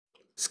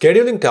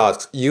Scheduling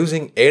tasks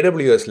using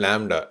AWS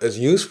Lambda is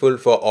useful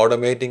for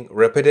automating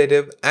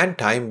repetitive and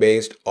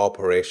time-based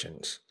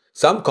operations.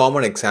 Some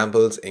common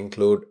examples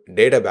include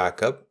data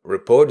backup,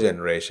 report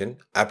generation,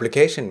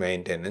 application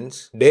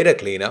maintenance, data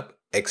cleanup,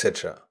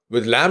 etc.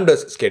 With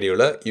Lambda's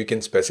scheduler, you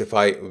can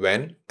specify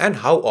when and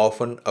how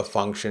often a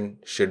function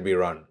should be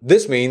run.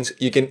 This means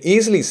you can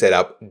easily set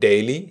up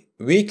daily,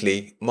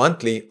 weekly,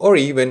 monthly, or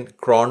even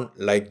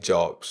cron-like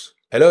jobs.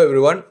 Hello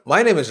everyone,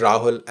 my name is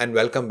Rahul and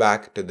welcome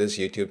back to this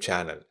YouTube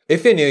channel.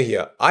 If you're new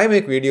here, I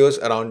make videos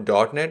around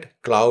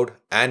 .NET, Cloud,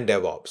 and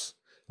DevOps.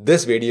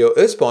 This video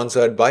is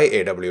sponsored by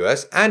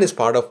AWS and is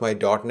part of my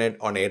 .NET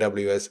on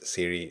AWS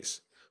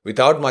series.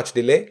 Without much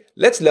delay,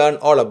 let's learn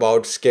all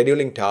about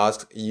scheduling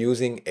tasks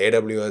using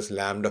AWS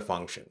Lambda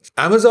functions.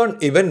 Amazon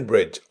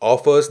EventBridge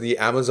offers the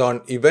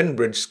Amazon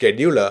EventBridge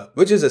scheduler,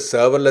 which is a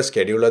serverless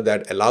scheduler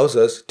that allows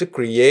us to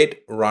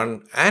create,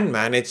 run, and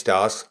manage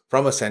tasks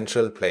from a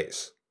central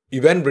place.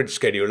 EventBridge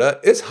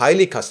Scheduler is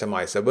highly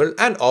customizable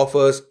and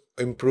offers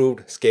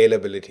improved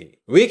scalability.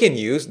 We can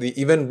use the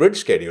EventBridge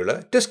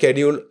Scheduler to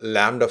schedule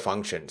Lambda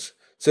functions.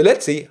 So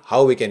let's see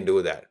how we can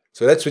do that.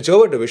 So let's switch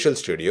over to Visual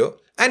Studio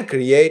and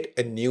create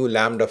a new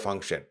Lambda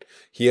function.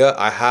 Here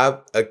I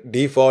have a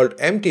default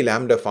empty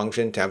Lambda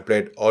function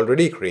template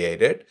already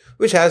created,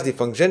 which has the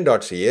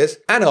function.cs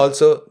and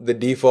also the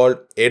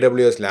default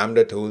AWS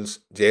Lambda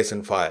tools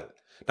JSON file.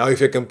 Now,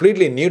 if you're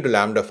completely new to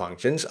Lambda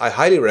functions, I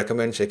highly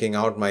recommend checking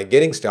out my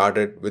Getting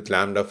Started with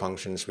Lambda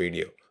Functions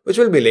video, which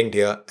will be linked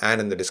here and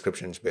in the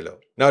descriptions below.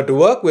 Now, to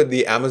work with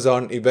the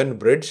Amazon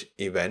EventBridge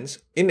events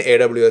in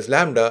AWS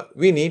Lambda,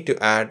 we need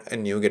to add a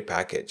NuGet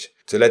package.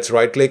 So let's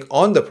right-click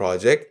on the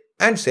project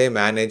and say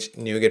Manage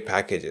NuGet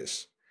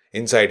Packages.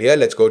 Inside here,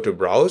 let's go to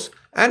Browse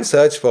and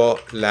search for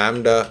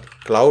Lambda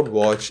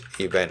CloudWatch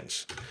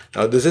Events.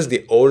 Now, this is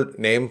the old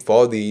name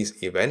for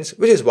these events,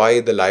 which is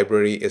why the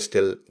library is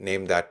still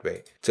named that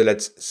way. So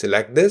let's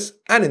select this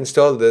and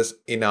install this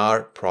in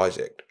our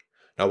project.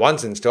 Now,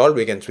 once installed,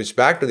 we can switch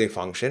back to the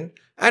function,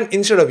 and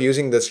instead of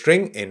using the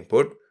string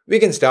input, we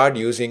can start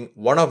using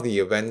one of the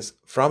events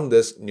from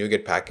this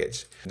NuGet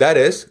package. That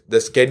is the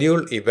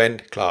scheduled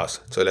event class.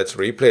 So let's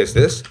replace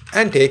this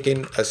and take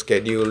in a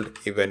scheduled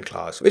event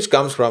class, which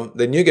comes from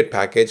the NuGet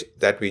package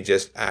that we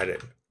just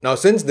added. Now,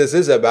 since this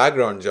is a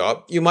background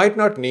job, you might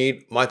not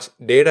need much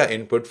data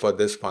input for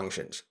this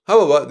functions.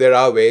 However, there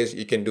are ways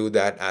you can do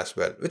that as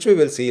well, which we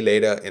will see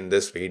later in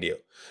this video.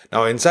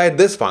 Now, inside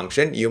this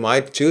function, you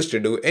might choose to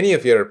do any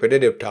of your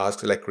repetitive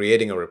tasks like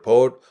creating a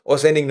report or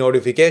sending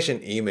notification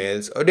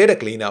emails or data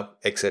cleanup,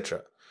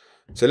 etc.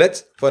 So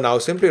let's for now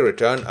simply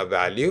return a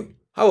value.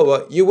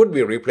 However, you would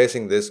be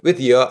replacing this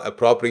with your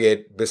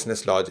appropriate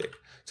business logic.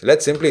 So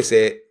let's simply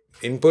say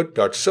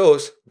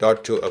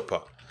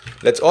input.source.toUpper.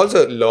 Let's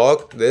also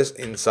log this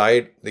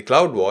inside the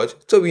CloudWatch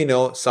so we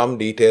know some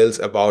details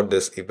about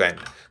this event.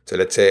 So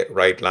let's say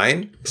write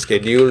line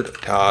scheduled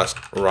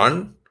task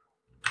run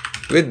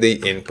with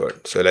the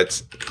input. So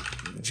let's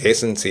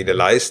JSON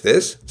serialize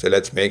this. So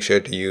let's make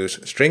sure to use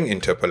string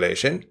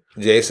interpolation,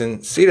 JSON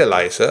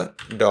serializer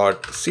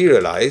dot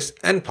serialize,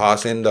 and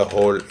pass in the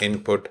whole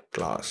input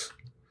class.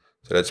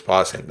 So let's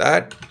pass in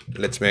that.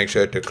 Let's make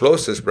sure to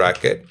close this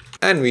bracket,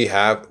 and we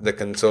have the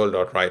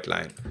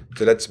console.writeLine.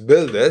 So let's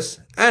build this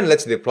and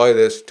let's deploy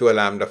this to a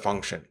Lambda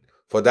function.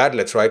 For that,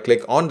 let's right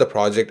click on the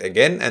project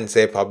again and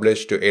say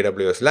publish to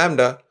AWS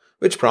Lambda,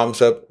 which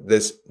prompts up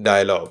this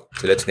dialog.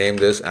 So let's name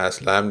this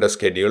as Lambda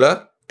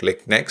Scheduler.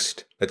 Click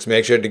next. Let's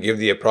make sure to give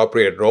the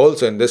appropriate role.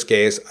 So in this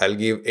case, I'll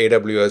give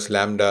AWS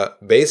Lambda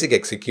basic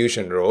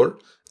execution role,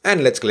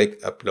 and let's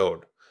click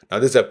upload. Now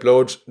this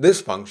uploads this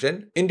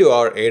function into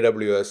our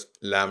AWS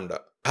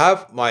Lambda. I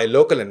have my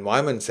local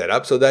environment set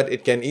up so that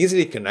it can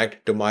easily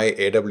connect to my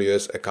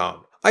AWS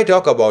account. I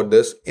talk about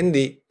this in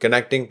the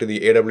connecting to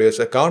the AWS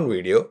account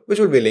video, which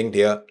will be linked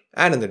here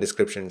and in the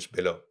descriptions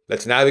below.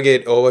 Let's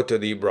navigate over to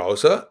the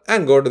browser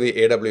and go to the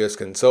AWS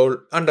console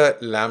under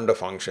Lambda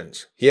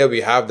functions. Here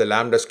we have the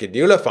Lambda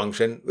scheduler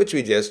function, which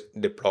we just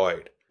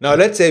deployed. Now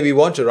let's say we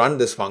want to run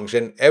this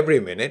function every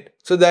minute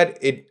so that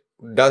it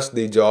does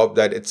the job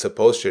that it's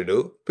supposed to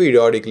do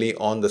periodically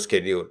on the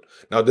schedule.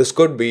 Now this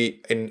could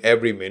be in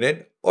every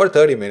minute or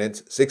 30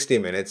 minutes, 60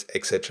 minutes,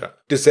 etc.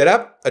 To set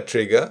up a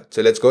trigger,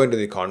 so let's go into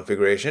the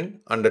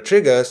configuration. Under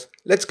triggers,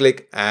 let's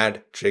click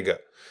add trigger.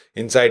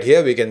 Inside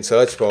here, we can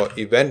search for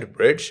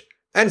EventBridge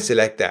and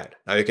select that.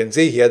 Now you can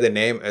see here the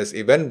name is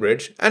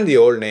EventBridge and the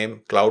old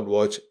name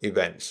CloudWatch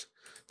Events.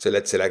 So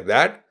let's select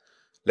that.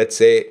 Let's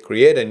say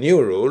create a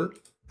new rule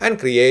and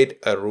create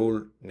a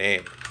rule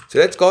name. So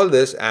let's call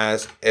this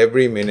as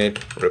every minute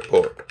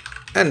report.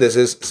 And this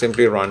is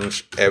simply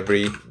runs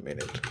every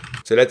minute.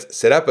 So let's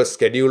set up a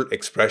scheduled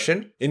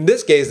expression. In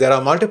this case, there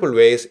are multiple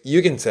ways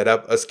you can set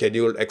up a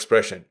scheduled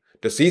expression.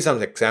 To see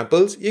some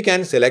examples, you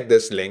can select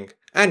this link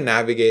and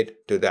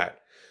navigate to that.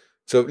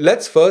 So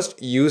let's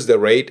first use the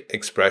rate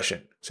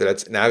expression. So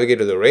let's navigate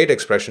to the rate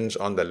expressions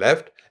on the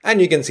left,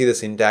 and you can see the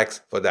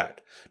syntax for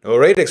that. Now, a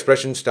rate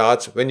expression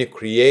starts when you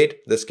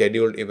create the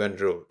scheduled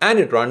event rule, and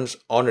it runs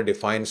on a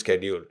defined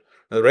schedule.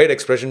 Now, the rate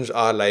expressions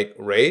are like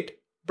rate,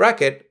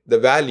 bracket, the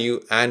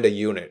value and a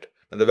unit.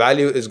 Now, the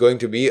value is going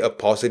to be a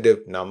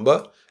positive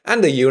number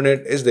and the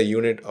unit is the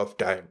unit of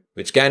time,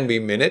 which can be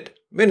minute,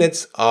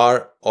 minutes,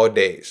 hour, or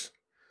days.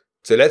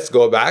 So let's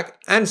go back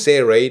and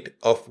say rate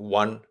of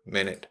 1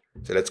 minute.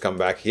 So let's come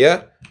back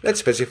here. Let's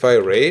specify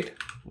rate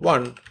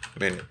 1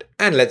 minute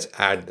and let's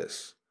add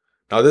this.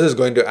 Now this is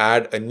going to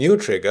add a new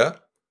trigger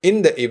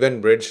in the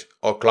EventBridge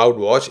or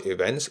CloudWatch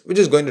events, which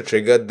is going to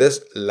trigger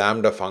this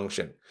Lambda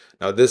function.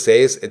 Now this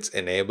says it's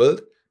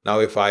enabled. Now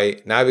if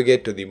I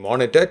navigate to the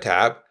Monitor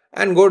tab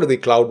and go to the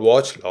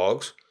CloudWatch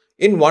logs,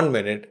 in 1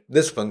 minute,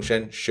 this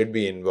function should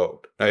be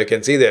invoked. Now you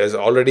can see there is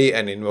already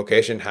an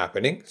invocation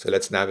happening. So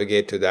let's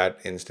navigate to that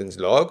instance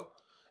log.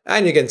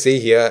 And you can see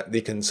here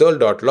the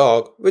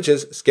console.log, which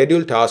is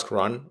scheduled task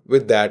run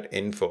with that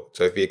info.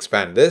 So if we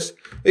expand this,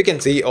 we can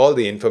see all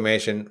the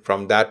information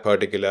from that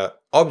particular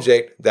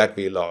object that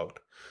we logged.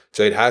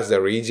 So it has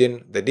the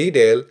region, the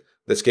detail,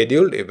 the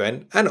scheduled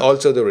event, and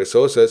also the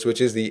resources,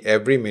 which is the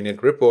every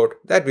minute report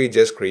that we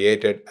just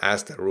created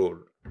as the rule.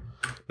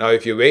 Now,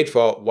 if you wait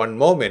for 1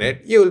 more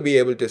minute, you will be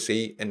able to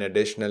see an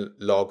additional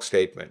log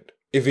statement.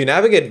 If we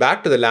navigate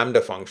back to the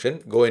Lambda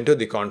function, go into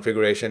the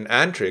configuration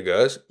and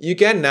triggers, you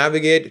can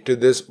navigate to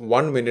this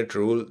 1 minute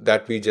rule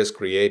that we just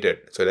created.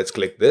 So let's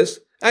click this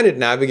and it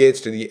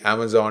navigates to the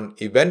Amazon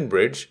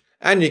EventBridge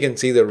and you can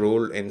see the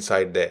rule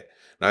inside there.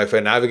 Now, if I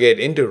navigate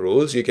into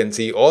rules, you can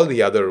see all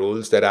the other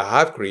rules that I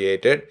have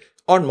created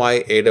on my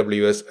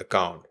AWS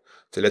account.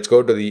 So let's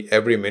go to the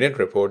every minute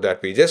report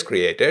that we just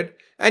created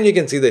and you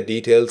can see the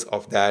details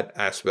of that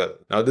as well.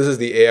 Now, this is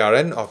the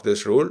ARN of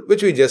this rule,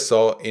 which we just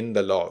saw in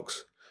the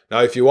logs. Now,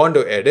 if you want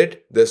to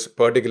edit this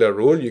particular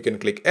rule, you can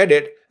click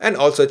edit and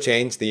also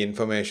change the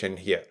information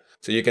here.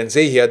 So you can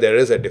see here there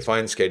is a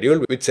defined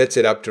schedule which sets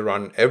it up to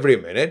run every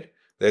minute.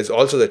 There's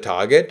also the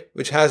target,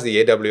 which has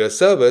the AWS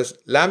service,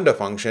 Lambda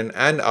function,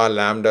 and our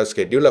Lambda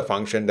scheduler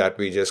function that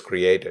we just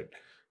created.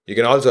 You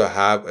can also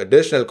have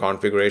additional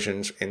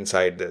configurations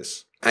inside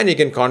this. And you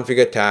can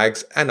configure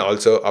tags and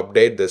also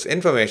update this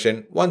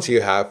information once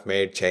you have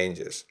made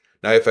changes.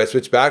 Now, if I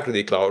switch back to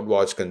the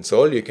CloudWatch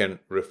console, you can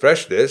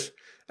refresh this.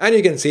 And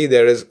you can see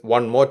there is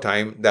one more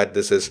time that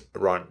this is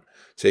run.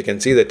 So you can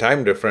see the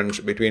time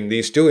difference between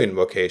these two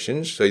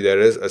invocations. So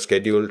there is a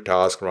scheduled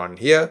task run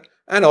here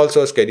and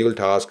also a scheduled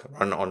task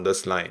run on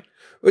this line,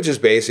 which is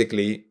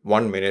basically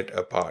 1 minute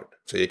apart.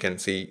 So you can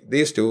see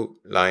these two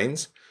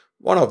lines.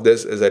 One of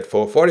this is at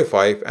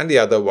 4:45 and the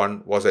other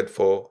one was at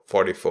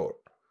 4:44.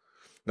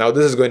 Now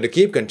this is going to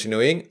keep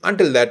continuing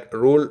until that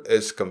rule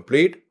is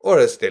complete or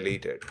is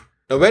deleted.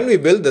 Now, when we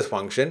built this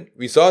function,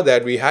 we saw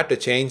that we had to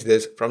change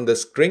this from the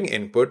string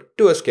input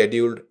to a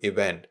scheduled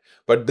event.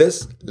 But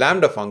this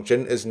Lambda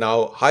function is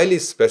now highly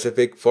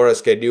specific for a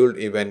scheduled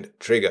event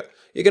trigger.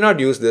 You cannot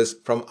use this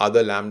from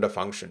other Lambda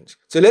functions.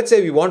 So let's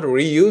say we want to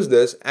reuse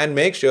this and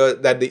make sure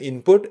that the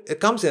input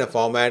comes in a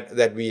format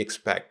that we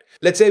expect.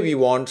 Let's say we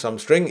want some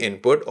string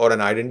input or an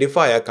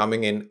identifier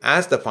coming in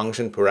as the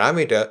function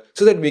parameter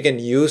so that we can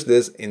use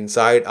this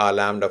inside our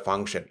Lambda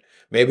function.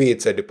 Maybe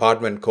it's a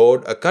department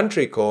code, a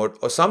country code,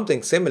 or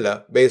something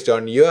similar based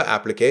on your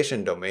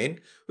application domain,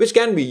 which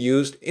can be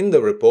used in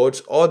the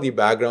reports or the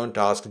background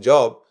task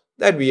job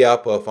that we are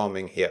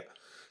performing here.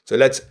 So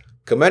let's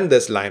comment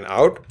this line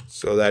out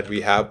so that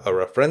we have a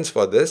reference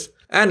for this.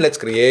 And let's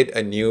create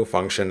a new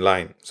function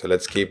line. So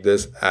let's keep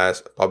this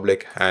as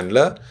public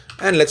handler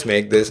and let's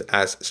make this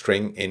as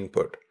string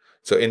input.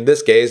 So in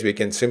this case, we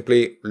can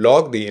simply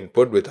log the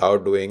input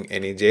without doing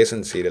any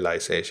JSON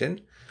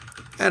serialization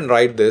and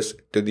write this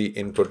to the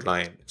input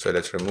line. So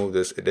let's remove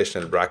this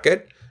additional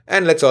bracket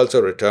and let's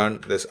also return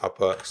this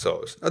upper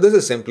source. Now this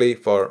is simply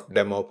for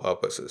demo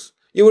purposes.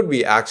 You would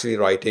be actually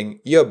writing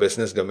your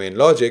business domain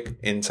logic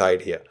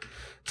inside here.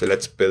 So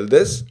let's build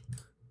this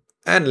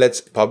and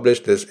let's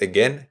publish this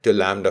again to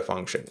Lambda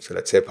function. So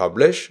let's say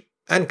publish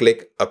and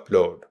click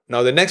upload.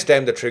 Now the next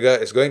time the trigger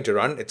is going to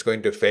run, it's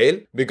going to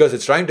fail because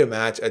it's trying to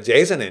match a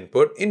JSON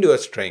input into a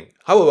string.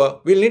 However,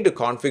 we'll need to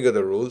configure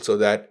the rule so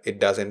that it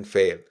doesn't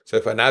fail. So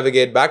if I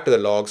navigate back to the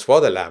logs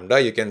for the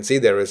Lambda, you can see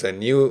there is a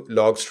new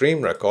log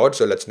stream record.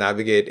 So let's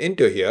navigate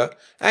into here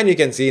and you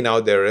can see now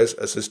there is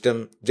a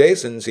system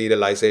JSON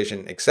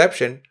serialization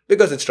exception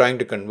because it's trying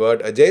to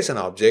convert a JSON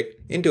object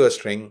into a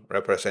string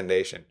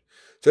representation.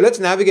 So let's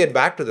navigate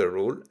back to the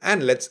rule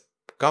and let's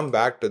come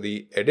back to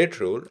the edit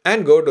rule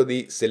and go to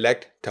the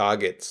select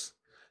targets.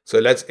 So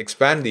let's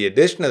expand the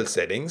additional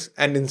settings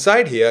and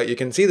inside here you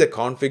can see the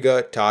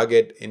configure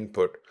target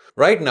input.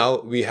 Right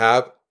now we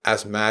have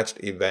as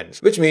matched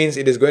events, which means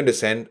it is going to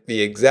send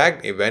the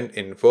exact event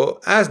info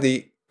as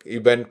the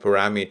event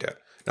parameter.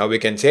 Now we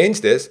can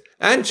change this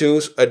and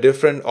choose a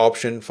different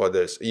option for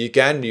this. You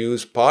can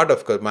use part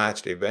of a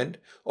matched event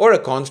or a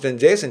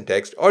constant JSON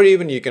text, or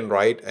even you can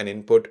write an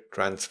input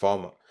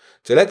transformer.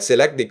 So let's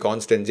select the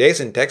constant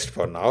JSON text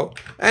for now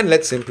and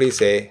let's simply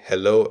say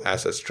hello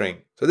as a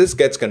string. So this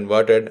gets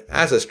converted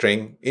as a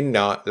string in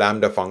our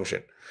Lambda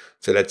function.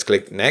 So let's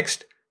click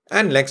next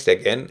and next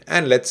again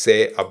and let's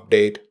say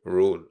update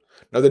rule.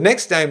 Now the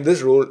next time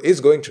this rule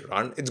is going to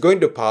run, it's going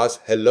to pass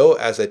hello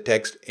as a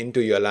text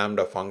into your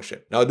Lambda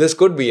function. Now this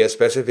could be a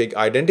specific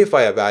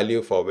identifier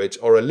value for which,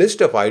 or a list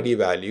of ID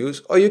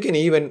values, or you can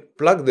even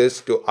plug this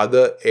to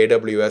other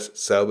AWS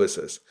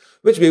services,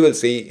 which we will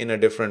see in a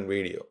different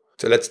video.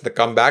 So let's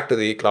come back to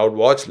the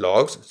CloudWatch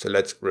logs. So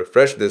let's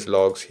refresh these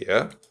logs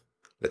here.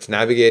 Let's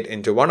navigate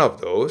into one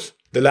of those.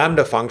 The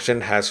Lambda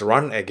function has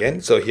run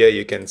again. So here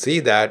you can see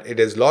that it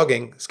is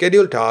logging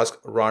schedule task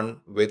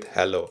run with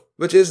hello,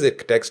 which is the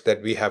text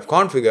that we have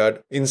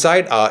configured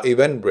inside our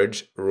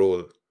EventBridge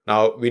rule.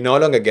 Now we no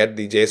longer get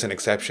the JSON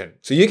exception.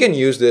 So you can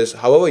use this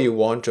however you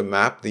want to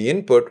map the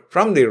input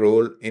from the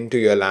rule into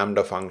your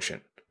Lambda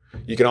function.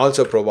 You can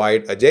also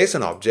provide a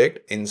JSON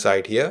object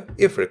inside here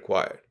if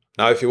required.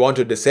 Now if you want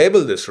to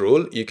disable this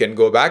rule, you can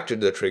go back to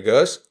the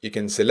triggers, you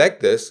can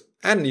select this,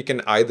 and you can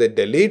either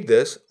delete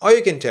this or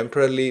you can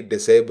temporarily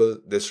disable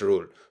this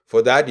rule.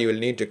 For that, you will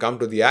need to come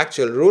to the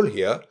actual rule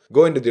here,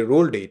 go into the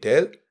rule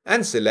detail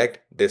and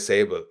select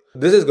disable.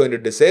 This is going to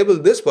disable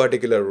this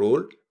particular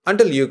rule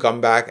until you come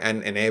back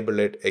and enable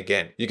it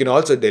again. You can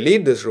also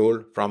delete this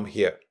rule from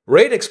here.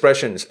 Rate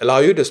expressions allow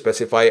you to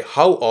specify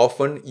how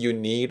often you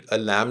need a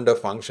Lambda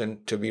function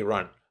to be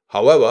run.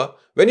 However,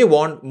 when you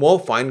want more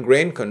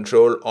fine-grained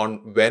control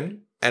on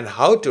when and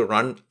how to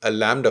run a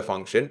Lambda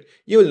function,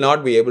 you will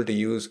not be able to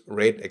use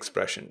rate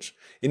expressions.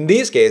 In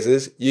these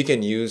cases, you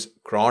can use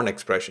CRON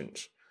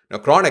expressions. Now,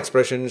 CRON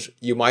expressions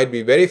you might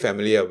be very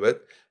familiar with,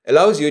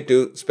 allows you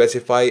to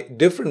specify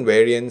different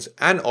variants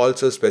and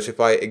also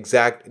specify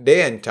exact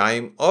day and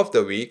time of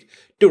the week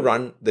to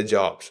run the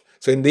jobs.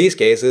 So in these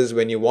cases,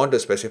 when you want to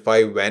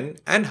specify when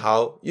and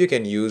how, you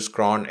can use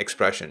CRON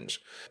expressions.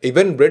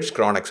 EventBridge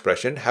CRON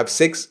expression have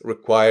 6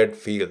 required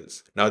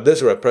fields. Now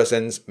this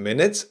represents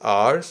minutes,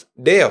 hours,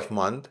 day of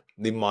month,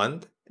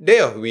 day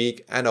of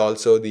week, and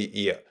also the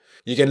year.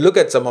 You can look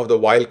at some of the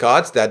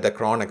wildcards that the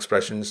CRON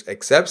expressions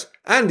accepts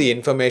and the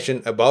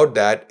information about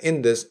that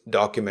in this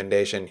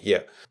documentation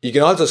here. You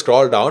can also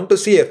scroll down to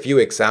see a few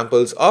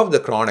examples of the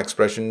CRON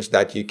expressions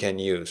that you can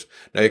use.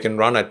 Now you can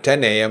run at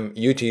 10 a.m.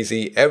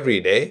 UTC every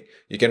day.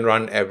 You can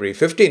run every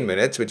 15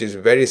 minutes, which is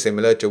very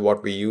similar to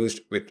what we used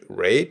with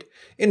rate.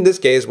 In this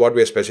case, what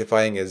we are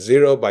specifying is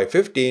 0 by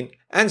 15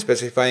 and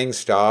specifying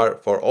star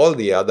for all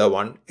the other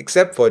one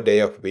except for day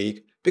of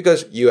week,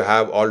 because you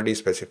have already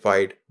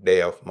specified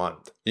day of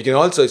month. You can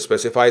also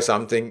specify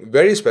something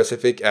very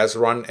specific as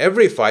run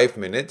every 5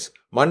 minutes,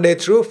 Monday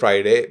through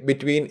Friday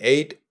between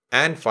 8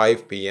 and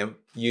 5 p.m.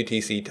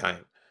 UTC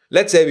time.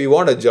 Let's say we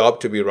want a job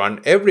to be run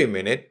every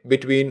minute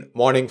between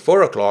morning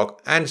 4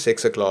 o'clock and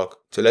 6 o'clock.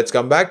 So let's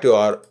come back to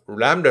our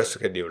Lambda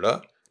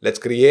scheduler. Let's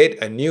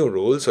create a new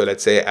rule. So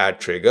let's say add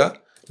trigger.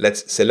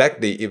 Let's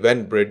select the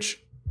EventBridge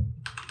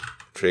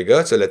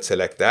trigger. So let's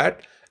select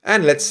that.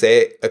 And let's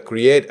say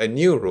create a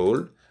new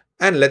rule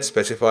and let's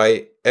specify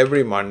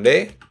every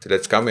Monday. So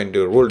let's come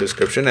into rule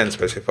description and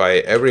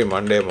specify every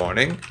Monday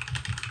morning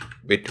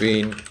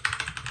between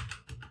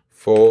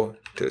 4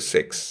 to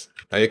 6.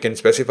 Now you can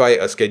specify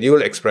a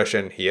schedule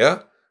expression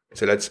here.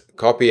 So let's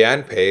copy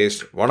and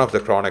paste one of the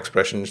CRON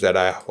expressions that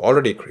I have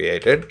already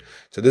created.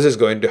 So this is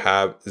going to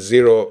have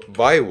 0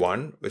 by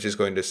 1, which is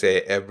going to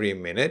say every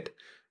minute.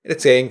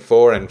 It's saying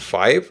 4 and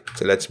 5.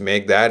 So let's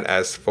make that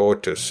as 4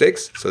 to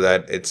 6 so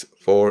that it's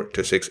 4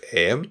 to 6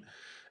 a.m.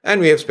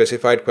 And we have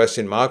specified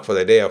question mark for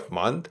the day of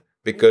month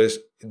because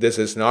this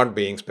is not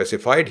being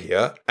specified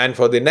here. And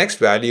for the next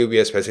value, we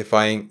are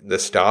specifying the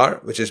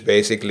star, which is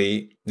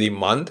basically the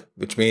month,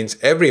 which means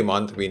every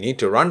month we need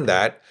to run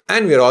that.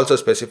 And we are also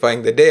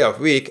specifying the day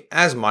of week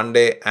as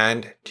Monday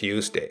and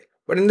Tuesday.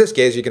 But in this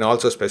case, you can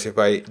also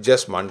specify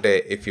just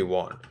Monday if you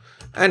want.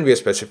 And we are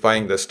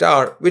specifying the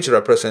star, which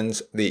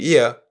represents the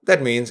year.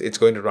 That means it's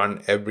going to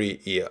run every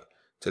year.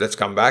 So let's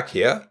come back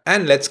here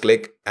and let's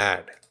click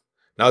add.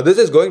 Now this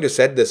is going to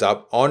set this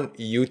up on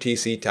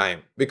UTC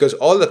time because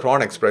all the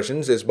CRON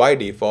expressions is by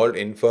default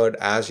inferred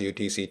as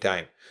UTC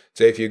time.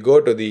 So if you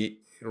go to the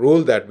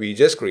rule that we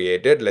just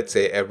created, let's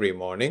say every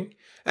morning,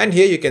 and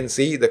here you can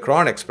see the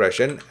CRON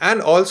expression,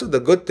 and also the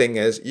good thing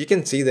is you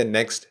can see the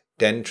next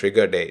 10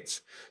 trigger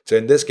dates. So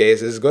in this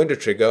case, it's going to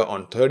trigger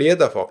on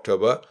 30th of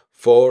October,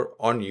 4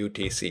 on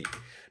UTC.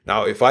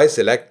 Now, if I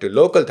select to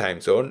local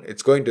time zone,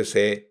 it's going to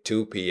say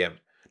 2 p.m.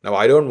 Now,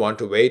 I don't want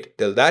to wait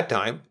till that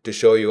time to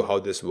show you how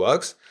this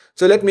works.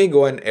 So let me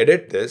go and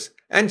edit this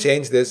and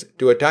change this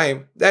to a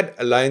time that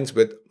aligns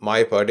with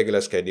my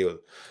particular schedule.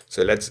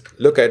 So let's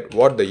look at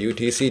what the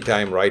UTC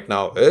time right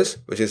now is,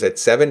 which is at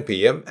 7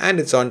 p.m. and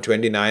it's on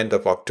 29th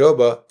of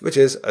October, which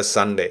is a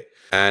Sunday.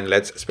 And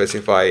let's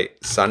specify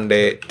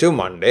Sunday to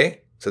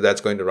Monday. So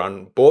that's going to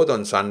run both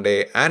on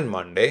Sunday and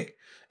Monday.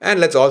 And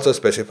let's also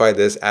specify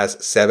this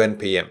as 7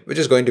 p.m., which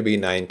is going to be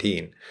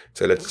 19.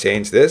 So let's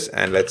change this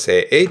and let's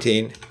say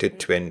 18 to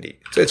 20.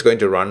 So it's going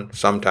to run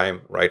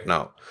sometime right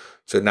now.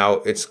 So now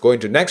it's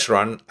going to next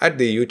run at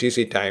the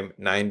UTC time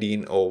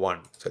 1901.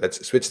 So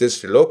let's switch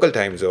this to local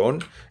time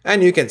zone.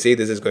 And you can see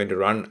this is going to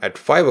run at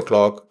 5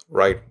 o'clock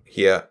right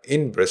here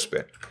in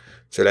Brisbane.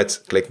 So let's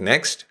click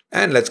next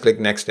and let's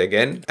click next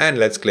again and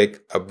let's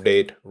click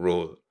update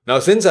rule. Now,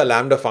 since our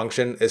Lambda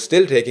function is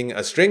still taking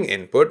a string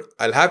input,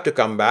 I'll have to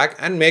come back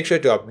and make sure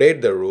to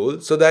update the rule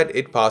so that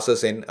it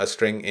passes in a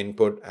string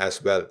input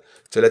as well.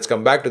 So let's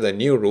come back to the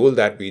new rule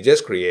that we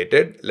just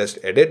created. Let's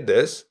edit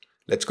this.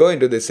 Let's go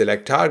into the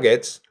select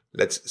targets.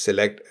 Let's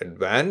select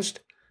advanced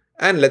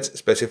and let's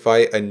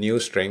specify a new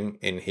string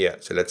in here.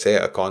 So let's say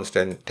a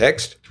constant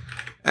text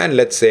and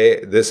let's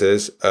say this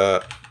is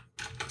a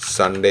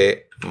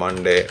Sunday,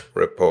 Monday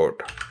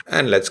report.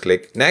 And let's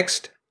click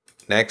next.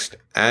 Next,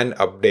 and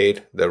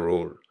update the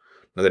rule.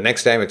 Now the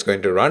next time it's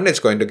going to run,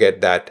 it's going to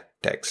get that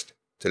text.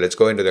 So let's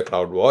go into the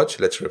CloudWatch.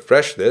 Let's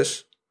refresh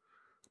this.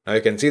 Now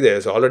you can see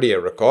there's already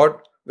a record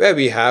where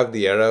we have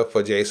the error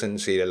for JSON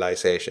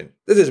serialization.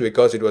 This is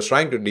because it was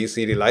trying to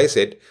deserialize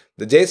it,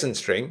 the JSON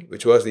string,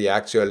 which was the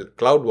actual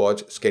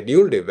CloudWatch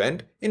scheduled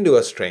event, into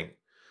a string.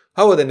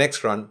 However, the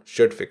next run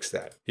should fix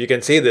that. You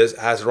can see this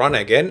has run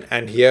again,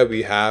 and here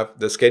we have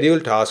the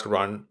scheduled task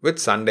run with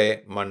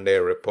Sunday, Monday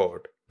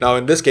report. Now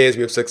in this case,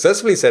 we've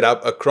successfully set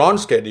up a cron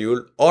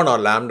schedule on our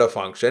Lambda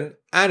function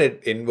and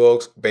it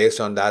invokes based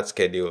on that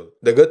schedule.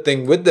 The good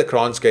thing with the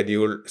cron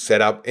schedule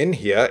set up in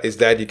here is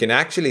that you can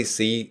actually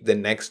see the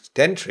next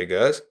 10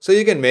 triggers, so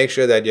you can make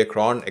sure that your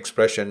CRON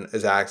expression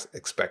is as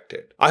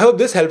expected. I hope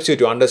this helps you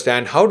to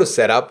understand how to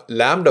set up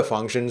Lambda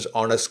functions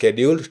on a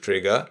scheduled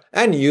trigger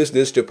and use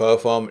this to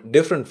perform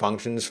different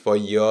functions for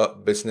your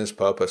business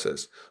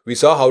purposes. We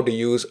saw how to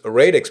use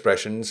rate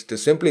expressions to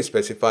simply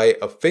specify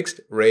a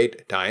fixed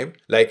rate time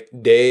like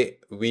day,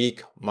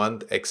 week,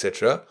 month,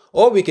 etc.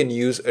 Or we can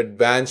use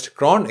advanced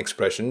CRON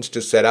expressions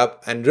to set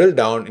up and drill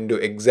down into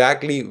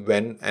exactly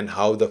when and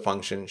how the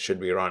function should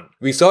be run.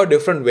 We saw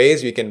different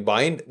ways we can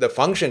bind the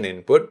function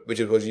input, which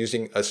was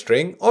using a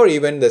string, or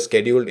even the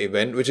scheduled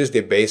event, which is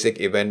the basic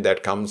event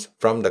that comes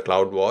from the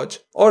CloudWatch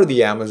or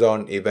the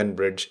Amazon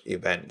EventBridge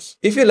events.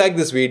 If you like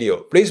this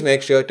video, please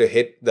make sure to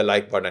hit the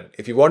like button.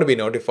 If you want to be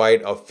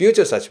notified of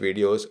future such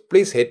videos,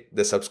 please hit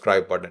the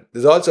subscribe button.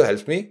 This also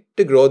helps me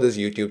to grow this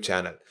YouTube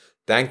channel.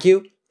 Thank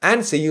you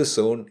and see you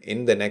soon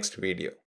in the next video.